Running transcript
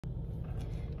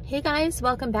Hey guys,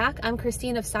 welcome back. I'm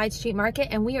Christine of Side Street Market,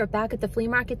 and we are back at the flea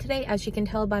market today. As you can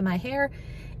tell by my hair,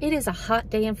 it is a hot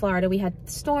day in Florida. We had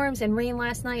storms and rain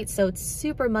last night, so it's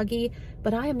super muggy,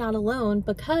 but I am not alone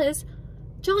because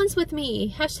John's with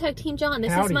me. Hashtag Team John.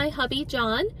 This is my hubby,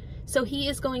 John. So he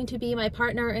is going to be my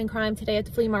partner in crime today at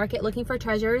the flea market looking for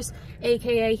treasures,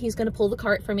 AKA he's gonna pull the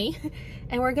cart for me.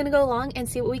 And we're gonna go along and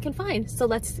see what we can find. So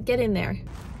let's get in there.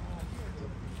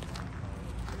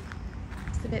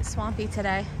 It's a bit swampy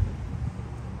today.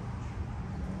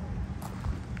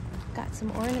 Got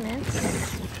some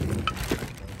ornaments.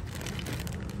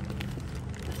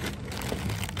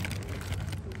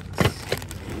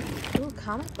 Ooh,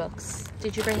 comic books.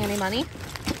 Did you bring any money?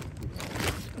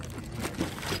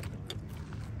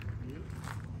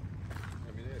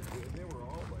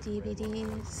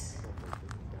 DVDs.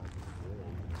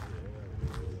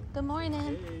 Good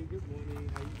morning. Hey, good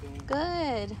morning. How you doing?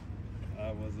 Good.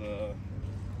 I was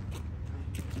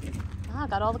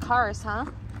Got all the cars, huh?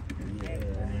 yeah, I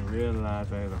didn't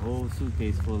realize I had a whole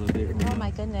suitcase full of different Oh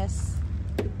my goodness.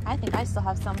 I think I still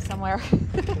have some somewhere.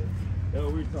 Yeah,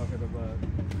 we were talking about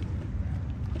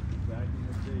back in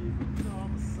the day. You know,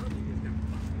 I'm a Sunday.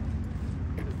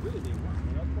 It really didn't work.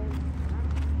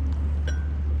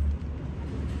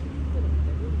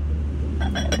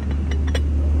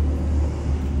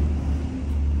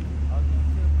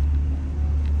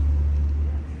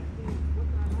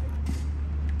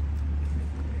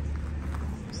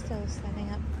 Still setting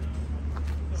up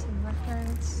some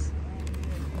records.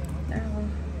 I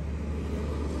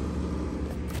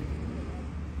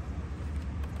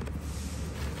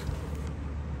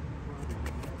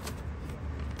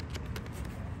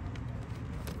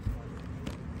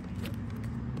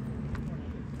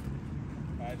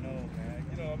know, man.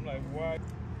 You know, I'm like, why?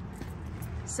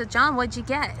 So John, what'd you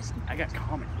get? I got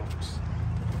comic books.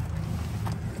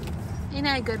 Ain't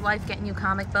I a good wife getting you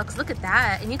comic books? Look at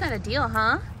that. And you got a deal,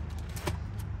 huh?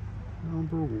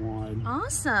 Number one.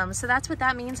 Awesome. So that's what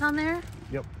that means on there?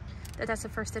 Yep. That's the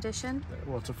first edition?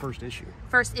 Well, it's a first issue.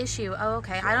 First issue. Oh,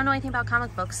 okay. I don't know anything about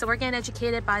comic books. So we're getting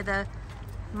educated by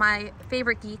my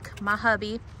favorite geek, my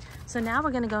hubby. So now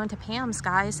we're going to go into Pam's,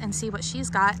 guys, and see what she's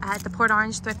got at the Port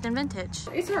Orange Thrift and Vintage.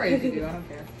 It's alright if you do, I don't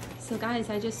care. So guys,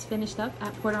 I just finished up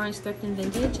at Port Orange Thrift and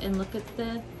Vintage, and look at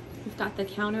we've got the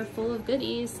counter full of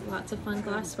goodies. Lots of fun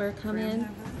glassware come in.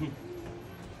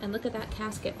 And look at that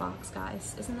casket box,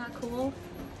 guys. Isn't that cool?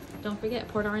 Don't forget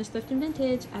Port Orange Thrift and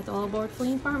Vintage at the All Aboard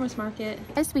Flea and Farmers Market.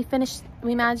 Guys, we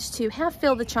managed to half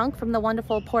fill the trunk from the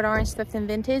wonderful Port Orange Thrift and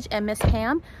Vintage and Miss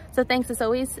Pam. So thanks as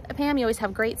always, Pam. You always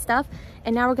have great stuff.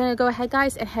 And now we're gonna go ahead,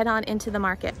 guys, and head on into the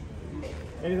market.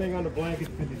 Anything on the blanket,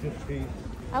 50 cents a piece.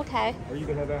 Okay. Or you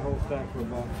can have that whole stack for a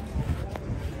buck.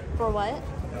 For what?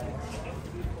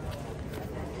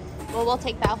 Well, we'll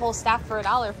take that whole stack for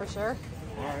 $1 for sure.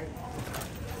 All right.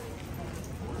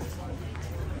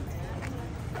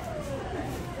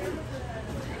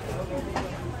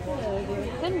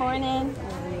 Good morning.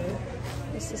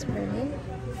 This is pretty.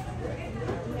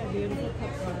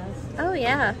 Oh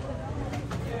yeah.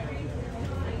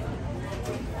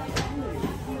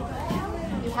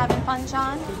 You having fun,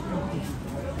 John?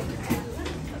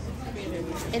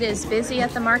 It is busy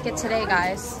at the market today,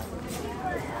 guys.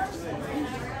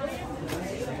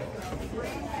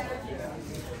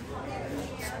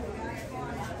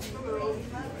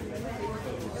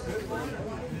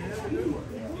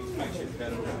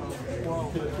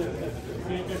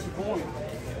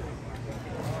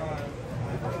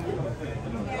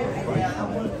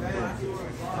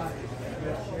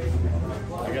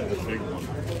 I got the big one.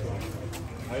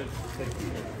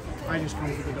 I just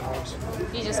come for the dogs.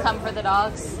 You just come for the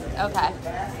dogs? Okay.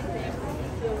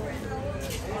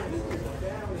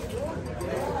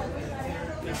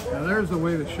 Now there's the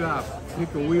way to shop.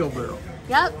 Pick a wheelbarrow.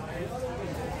 Yep.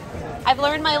 I've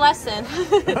learned my lesson.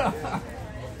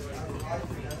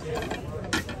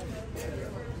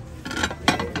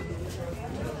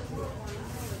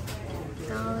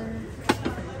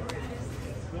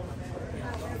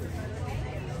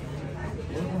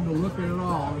 Welcome to look at it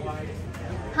all.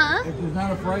 Huh? If there's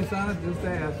not a price on it, just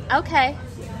ask. Okay.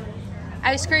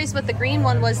 I was curious what the green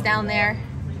one was down there.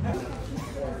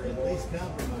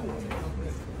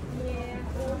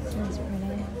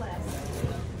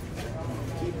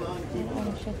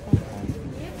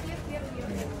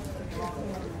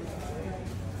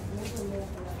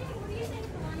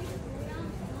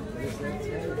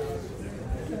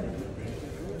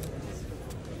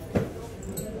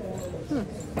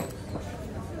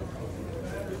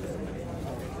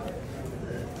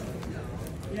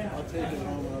 I'll take it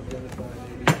home and I'll get it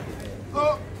back.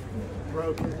 Oh!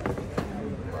 Broken.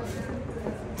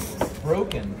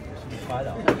 Broken.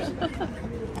 $5.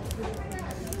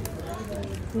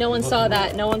 No one saw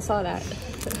that. No one saw that.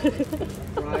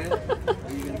 Brian, are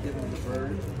you gonna give him the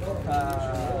bird?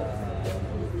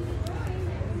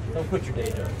 Don't quit your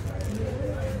day job.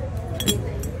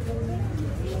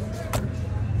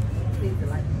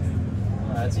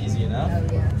 That's easy enough.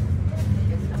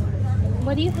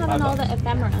 What do you have on all the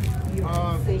ephemera? I don't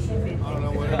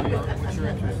know what's your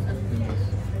interest.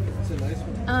 It's a nice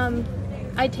one.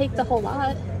 I'd take the whole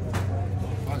lot.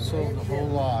 I sold the whole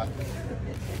lot.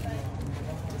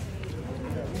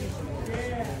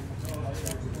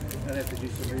 I'd have to do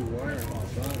some rewiring all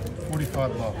the time.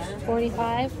 $45.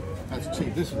 45. That's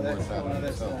cheap. This is worth that. No,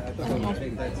 that's not. I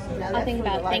think that's. I'll think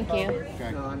about it. Thank you.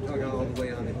 Okay. No, I'm talking all the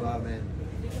way on the bottom end.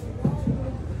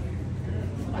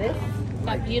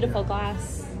 Got beautiful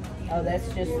glass. Oh, that's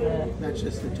just the, That's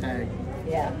just the tag.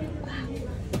 yeah.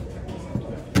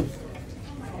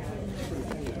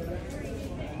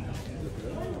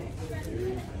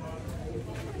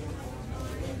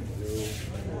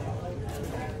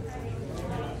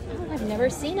 Oh, I've never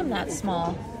seen them that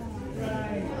small.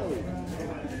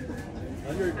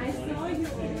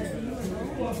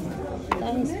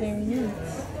 That is very neat.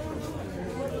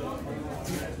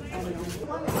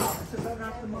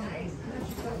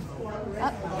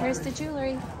 Oh, here's the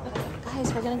jewelry.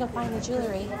 Guys, we're gonna go find the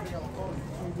jewelry.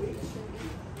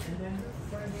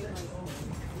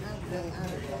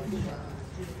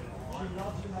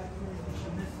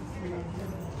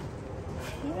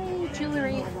 Yay,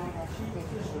 jewelry.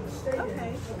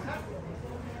 Okay. So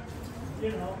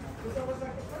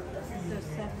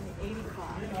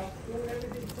 85.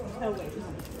 Oh wait.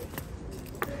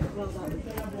 Well,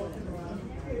 that was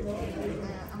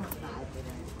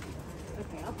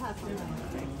okay, I'll pass on that.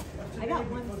 I got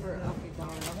one for $1. I'll take the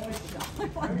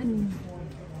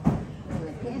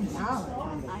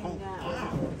 $10. I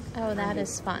know. Oh, that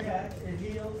is fun.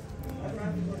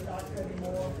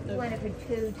 You want it for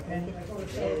 $2?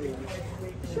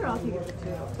 Sure, I'll take it for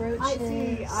 $2.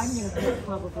 Brooches. I'm going to put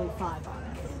probably $5 on it.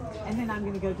 And then I'm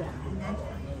going to go down.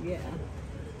 Yeah.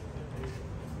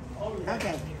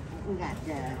 Okay, we got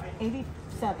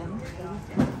 87.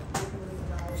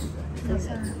 These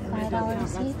are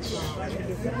 $5 each.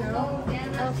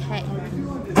 Okay.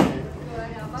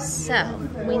 So,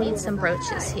 we need some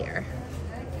brooches here.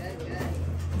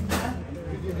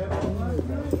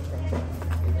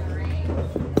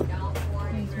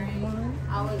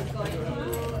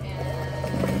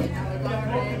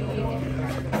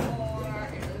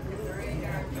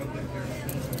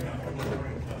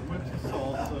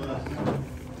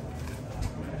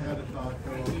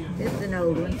 This is an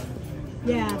old one.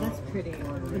 Yeah, that's pretty. The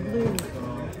blue.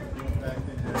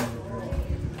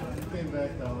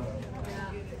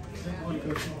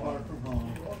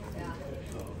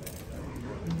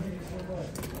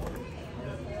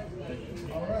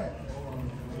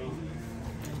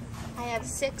 I have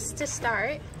 6 to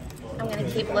start. I'm gonna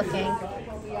keep looking.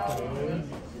 I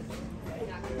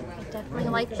definitely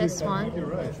like this one.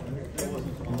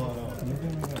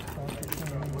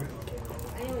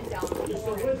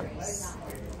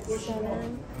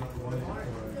 Seven.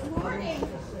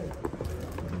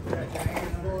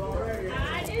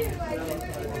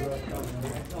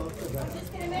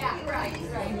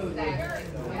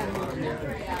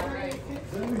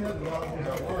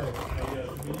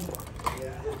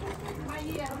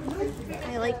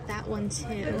 I like that one too.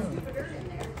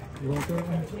 You want that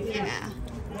one? Yeah.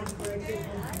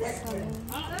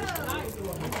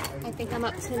 I think I'm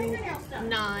up to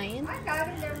 9.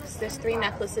 So there's 3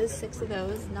 necklaces, 6 of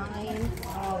those, 9.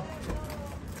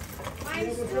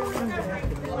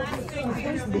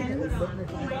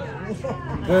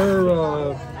 They're,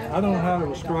 I don't know how to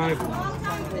describe them.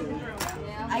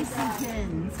 I see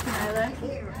pins. Can I look?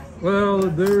 Well,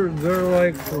 they're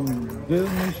like from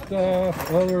Disney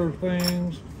stuff, other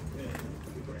things.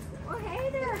 Oh, hey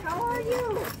there, how are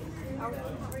you?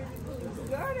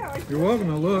 You're welcome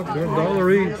to look. They're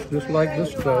 $1 each, just like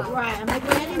this stuff. Right, I'm gonna go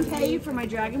ahead and pay you for my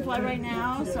dragonfly right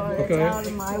now, so it's Okay. out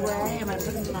of my way. I'm gonna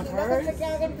put them in my purse.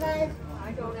 Dragonflies?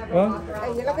 Huh? Are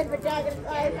you looking for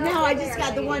dragonflies? No, I just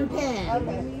got the one pin.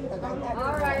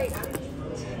 All right.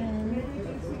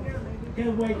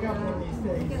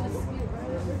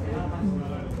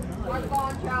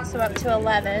 So up to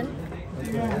 11.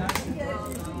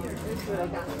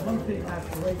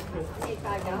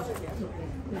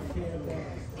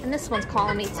 And this one's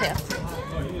calling me too.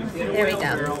 There we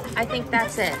go. I think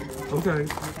that's it. Okay.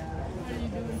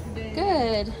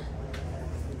 Good.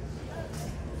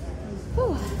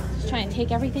 Whew. Just trying to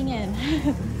take everything in.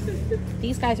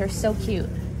 These guys are so cute.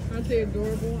 Aren't they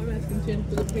adorable? I'm asking Jen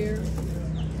for the pair.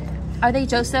 Are they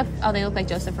Joseph? Oh, they look like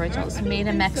Joseph originals. Made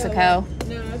in Mexico.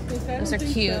 No, I Those are don't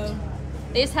think cute. so.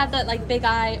 They just have that like big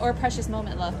eye or precious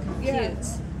moment look. Yeah. Cute.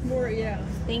 More, yeah.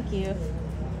 Thank you.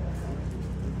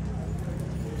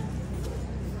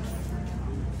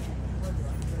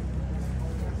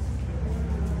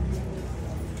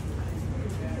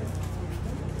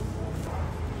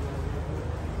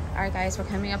 All right, guys, we're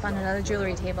coming up on another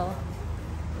jewelry table.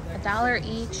 $1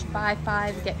 each, buy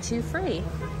 5, get 2 free.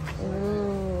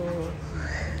 Ooh.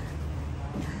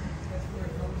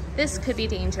 This could be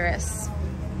dangerous.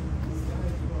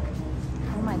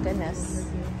 Oh my goodness.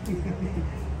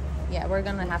 Yeah, we're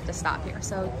gonna have to stop here.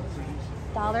 So,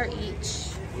 $1 each.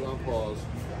 We're on pause.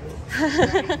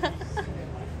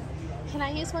 Can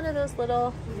I use one of those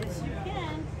little? Yes, you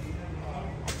can.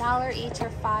 $1 each or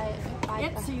 5?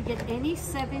 Yep, so you get any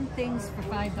 7 things for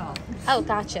 $5. Oh,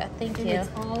 gotcha. Thank And you. it's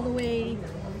all the way,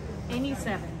 any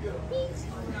 7.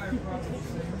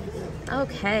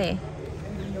 Okay.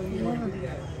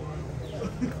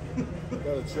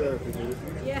 Got a chair if you need it.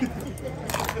 Yeah.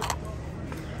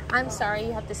 I'm sorry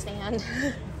you have to stand.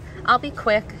 I'll be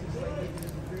quick.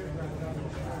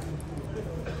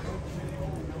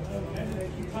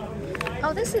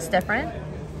 Oh, this is different.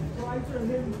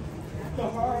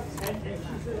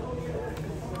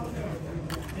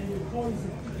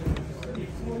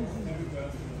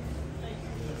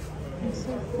 This is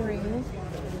 3.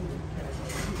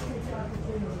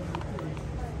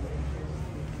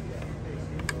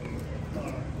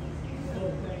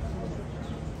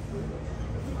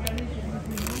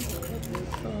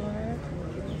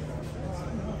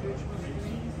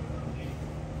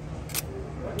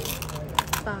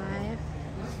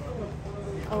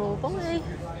 Oh boy.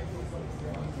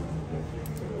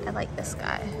 I like this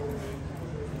guy.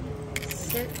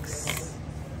 6.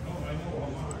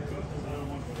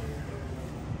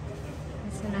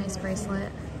 That's a nice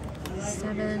bracelet.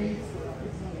 7.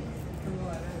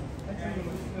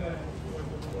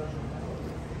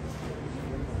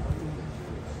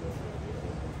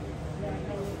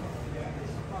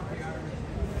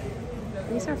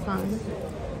 These are fun.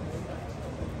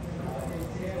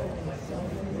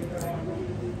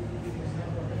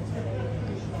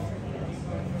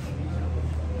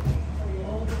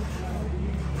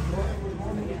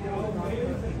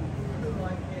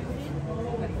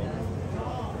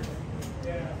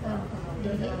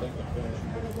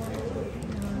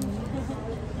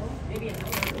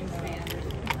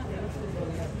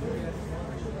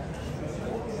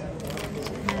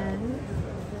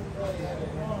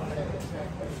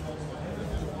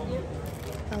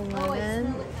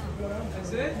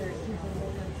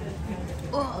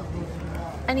 Oh,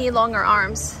 I need longer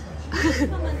arms.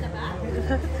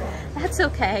 That's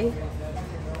okay.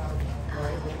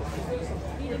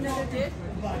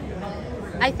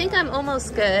 I think I'm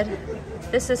almost good.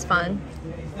 This is fun.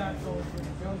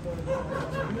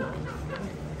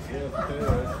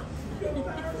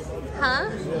 Huh?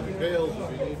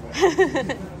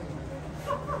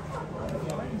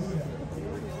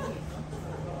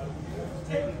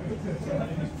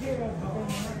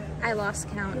 I lost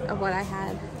count of what I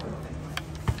had.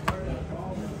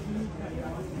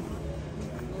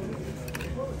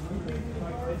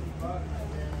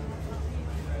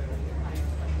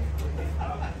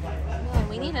 Man,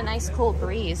 we need a nice cool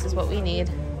breeze is what we need.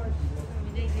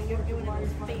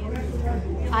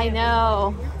 I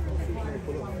know.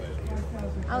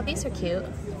 Oh, these are cute.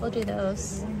 We'll do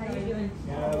those.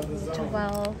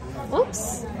 12.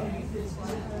 Whoops.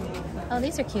 Oh,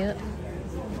 these are cute.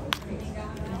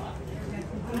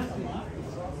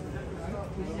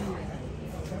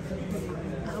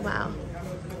 Oh, wow.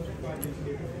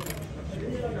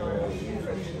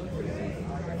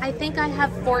 I think I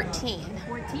have 14.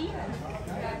 14?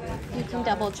 You can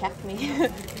double check me.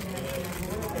 I'm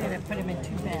gonna put them in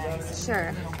 2 bags.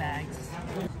 Sure. Little bags.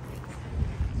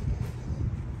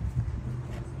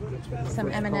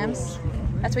 Some M&Ms.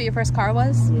 That's what your first car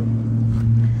was?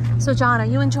 So John, are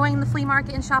you enjoying the flea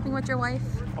market and shopping with your wife?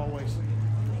 Always.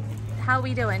 How are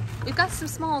we doing? We've got some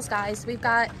smalls, guys. We've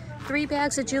got 3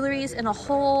 bags of jewelries and a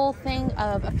whole thing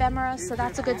of ephemera, so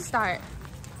that's a good start.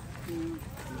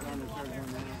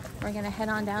 We're gonna head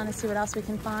on down and see what else we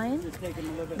can find.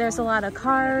 There's a lot of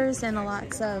cars and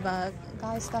lots of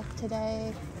guy stuff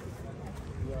today.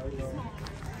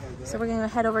 So we're gonna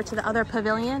head over to the other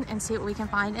pavilion and see what we can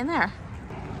find in there.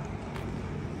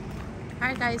 All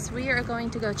right, guys, we are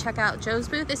going to go check out Joe's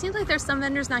booth. It seems like there's some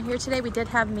vendors not here today. We did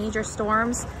have major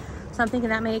storms, so I'm thinking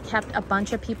that may have kept a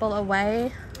bunch of people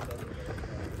away.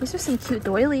 These are some cute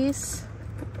doilies.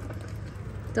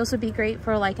 Those would be great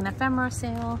for like an ephemera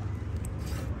sale.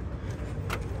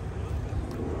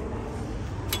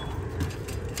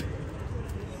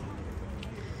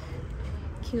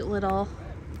 cute little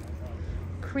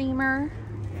creamer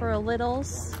for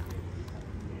littles.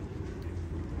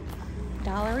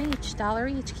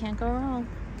 $1 each, can't go wrong.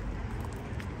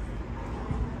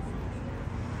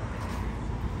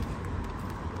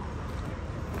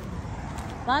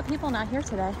 A lot of people not here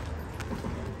today.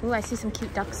 Ooh, I see some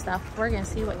cute duck stuff. We're gonna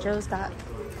see what Joe's got.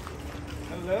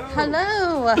 Hello.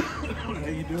 Hello. How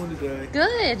you doing today?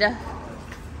 Good.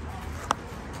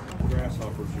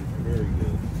 Grasshoppers are very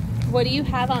good. What do you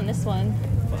have on this one?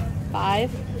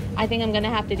 5. I think I'm gonna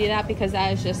have to do that because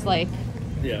that is just like,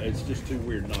 Yeah, it's just too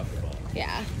weird not to buy.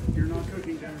 yeah. You're not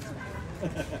cooking dinner.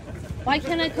 Why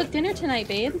can't I cook dinner tonight,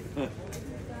 babe?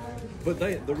 But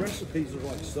the recipes are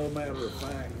like so matter of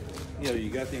fact. You know, you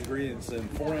got the ingredients and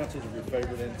 4 ounces of your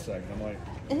favorite insect. I'm like,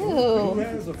 who Ew.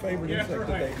 has a favorite insect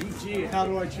that they eat? Gee, how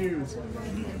do I choose?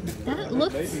 That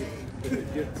looked, Maybe if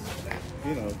it gets,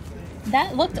 you know.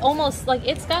 that looked almost like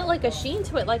it's got like a sheen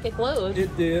to it, like it glowed.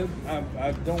 It did.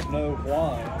 I don't know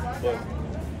why, but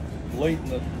late in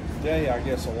the day, I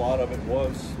guess a lot of it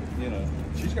was, you know,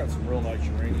 she's got some real nice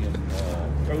uranium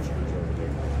coasters over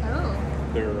there.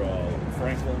 Oh. They're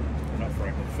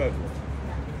Federal.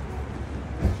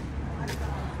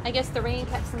 I guess the rain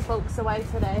kept some folks away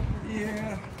today.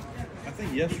 Yeah. I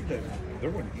think yesterday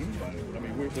there wasn't anybody. I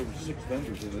mean, there were 6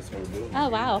 vendors in this whole building. Oh,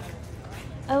 wow.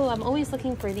 Oh, I'm always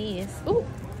looking for these. Ooh.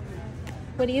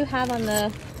 What do you have on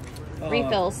the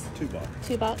refills? $2.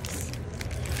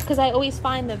 $2. Because I always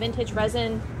find the vintage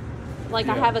resin, like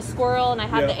I Yeah. have a squirrel and I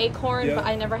have Yeah. the acorn, Yeah. but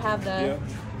I never have the...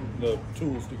 The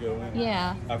tools to go in.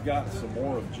 Yeah. I've got some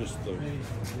more of just the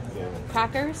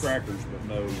Crackers? crackers, but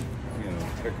no, you know,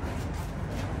 pick.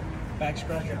 Back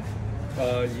scratcher.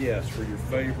 Yes, for your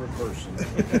favorite person.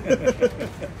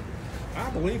 I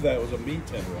believe that was a meat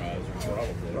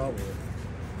tenderizer, probably.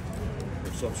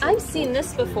 Or some sort I've of seen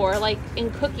this torture before, like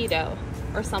in cookie dough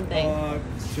or something.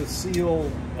 to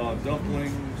seal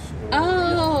dumplings. Or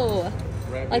Oh,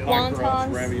 like pie crust,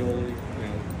 wontons? ravioli. You know.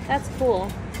 That's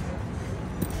cool.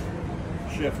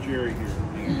 Chef Jerry here.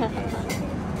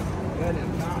 That is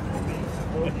not for me.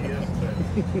 Oh, yes.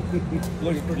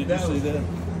 Look, did you see that?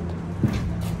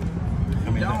 I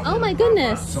mean, Oh my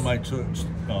goodness. somebody took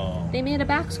They made a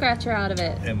back scratcher out of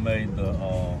it. and made the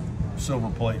silver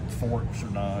plate forks or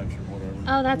knives or whatever.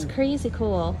 Oh, that's crazy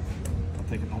cool. I'm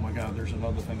thinking, oh my God, there's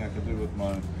another thing I could do with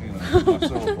my, you know, my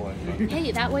silver plate.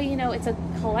 Hey, that way you know it's a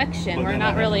collection. But We're then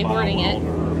not I really have my hoarding it.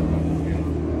 welder,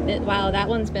 you know. Wow, that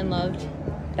one's been loved.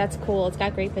 That's cool. It's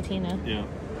got great patina. Yeah.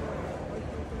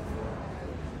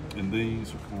 And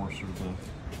these, of course, are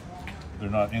they're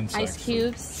not insects. Ice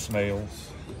cubes. Snails.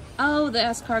 Oh, the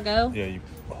escargot. Yeah, you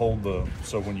hold the,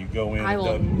 so when you go in, I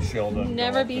will the shell doesn't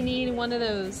never go off be and- needing one of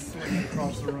those.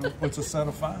 Across the room. What's a set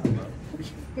of 5 though?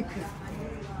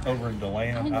 Over in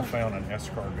DeLand, I found an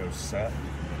escargot set,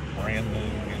 brand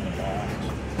new in the box.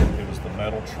 It was the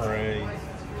metal tray,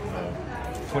 the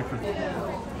clicker.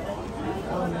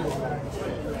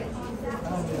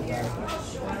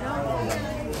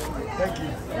 Thank you.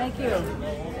 Thank you.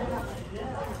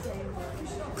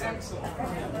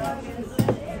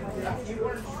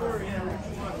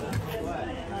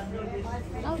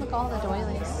 Oh, look, all the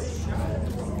doilies.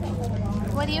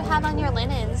 What do you have on your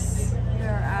linens?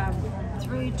 They're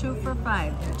 3, 2 for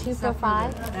 5. 2 for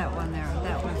 5? That one there.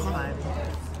 That one's 5.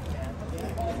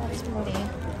 That's pretty.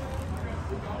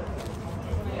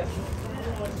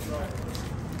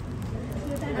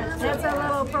 That's a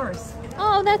little purse.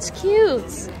 Oh, that's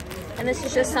cute. And this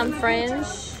is just some fringe.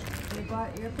 You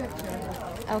bought your picture.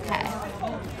 Okay.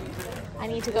 I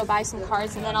need to go buy some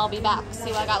cards and then I'll be back. See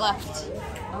what I got left.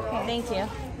 Okay. Thank you.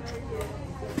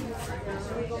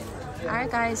 All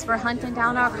right, guys, we're hunting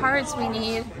down our cards we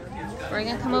need. We're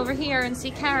gonna come over here and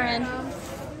see Karen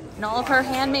and all of her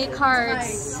handmade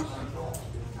cards.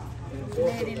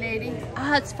 Lady.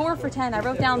 It's 4 for 10. I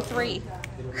wrote down 3.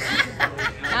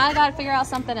 Now I gotta figure out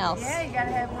something else. Yeah, you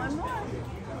gotta have one more.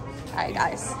 All right,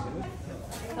 guys.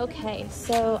 Okay,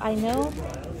 so I know.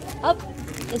 Oh,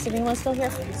 is everyone still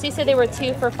here? So you said they were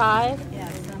 2 for 5.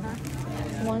 Yes,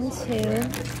 1,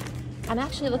 2. I'm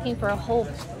actually looking for a whole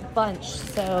bunch,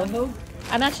 so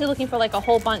I'm actually looking for like a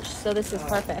whole bunch, so this is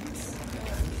perfect.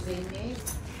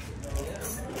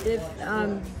 If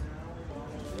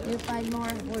you find more,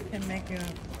 we can make you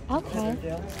Okay.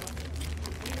 deal.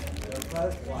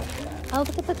 Oh,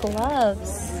 look at the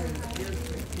gloves.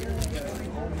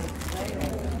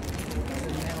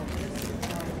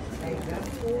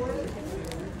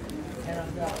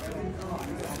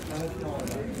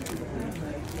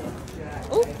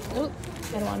 Ooh, ooh.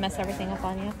 I don't want to mess everything up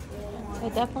on you. So I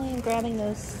definitely am grabbing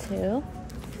those 2.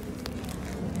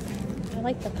 I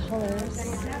like the colors.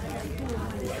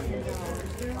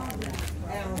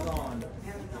 Amazon.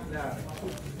 No.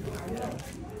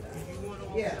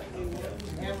 Yeah,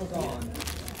 Amazon.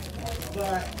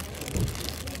 But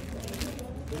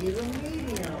these are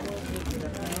medium.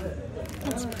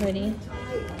 That's pretty.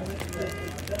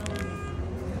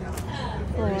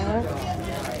 Cool.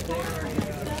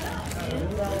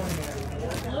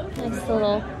 Nice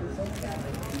little.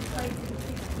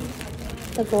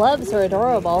 The gloves are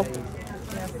adorable.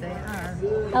 Yes, they are.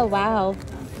 Oh wow.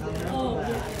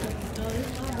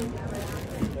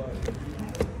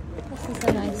 This is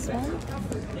a nice one.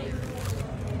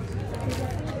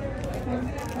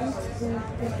 1, 2,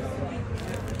 3,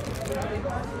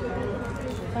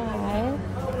 5.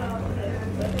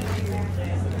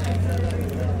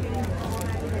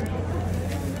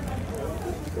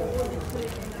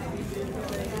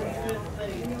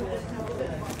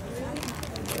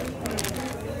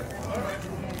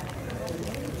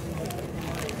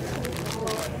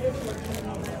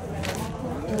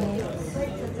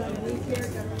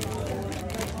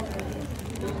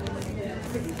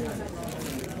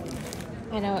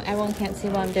 I know everyone can't see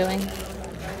what I'm doing.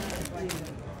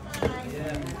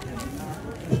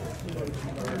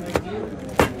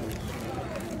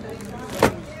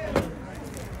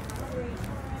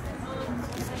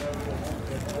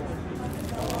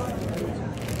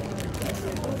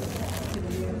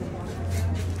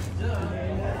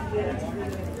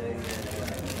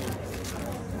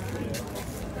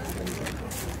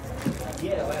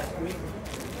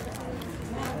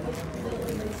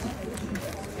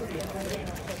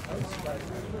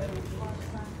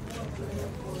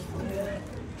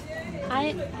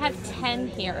 I have 10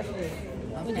 here.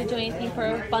 Would you do anything for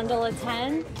a bundle of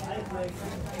 10?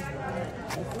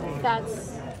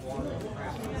 That's,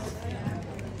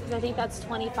 I think that's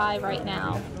 25 right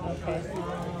now. Okay.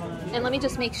 And let me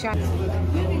just make sure.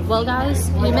 Well guys,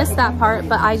 you missed that part,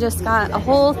 but I just got a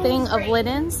whole thing of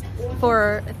linens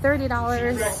for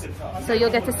 $30. So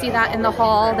you'll get to see that in the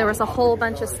haul. There was a whole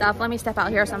bunch of stuff. Let me step out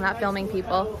here so I'm not filming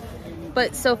people.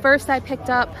 But so first I picked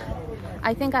up,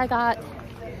 I think I got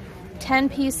 10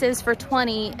 pieces for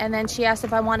 20, and then she asked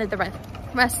if I wanted the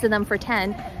rest of them for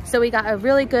 10. So we got a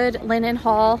really good linen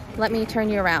haul. Let me turn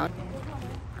you around.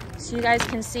 So you guys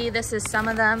can see this is some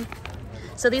of them.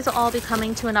 So these will all be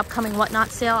coming to an upcoming Whatnot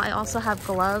sale. I also have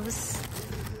gloves,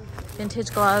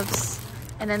 vintage gloves.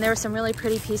 And then there are some really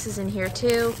pretty pieces in here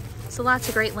too. So lots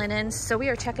of great linens. So we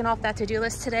are checking off that to-do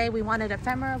list today. We wanted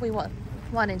ephemera, we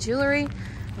wanted jewelry,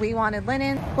 we wanted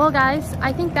linen. Well guys,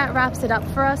 I think that wraps it up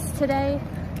for us today.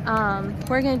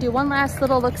 We're gonna do one last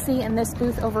little look-see in this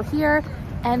booth over here.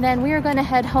 And then we are gonna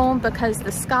head home because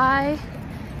the sky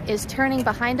is turning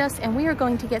behind us and we are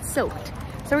going to get soaked.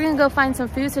 So we're gonna go find some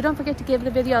food. So don't forget to give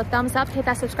the video a thumbs up, hit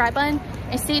that subscribe button,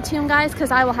 and stay tuned guys,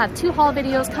 because I will have 2 haul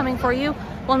videos coming for you.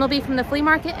 One will be from the flea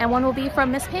market and one will be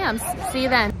from Miss Pam's. See you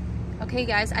then. Okay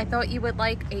guys, I thought you would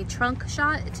like a trunk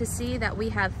shot to see that we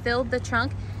have filled the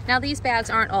trunk. Now these bags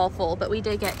aren't all full, but we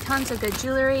did get tons of good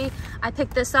jewelry. I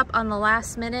picked this up on the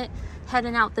last minute,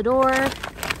 heading out the door.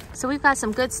 So we've got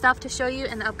some good stuff to show you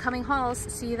in the upcoming hauls.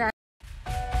 See you then.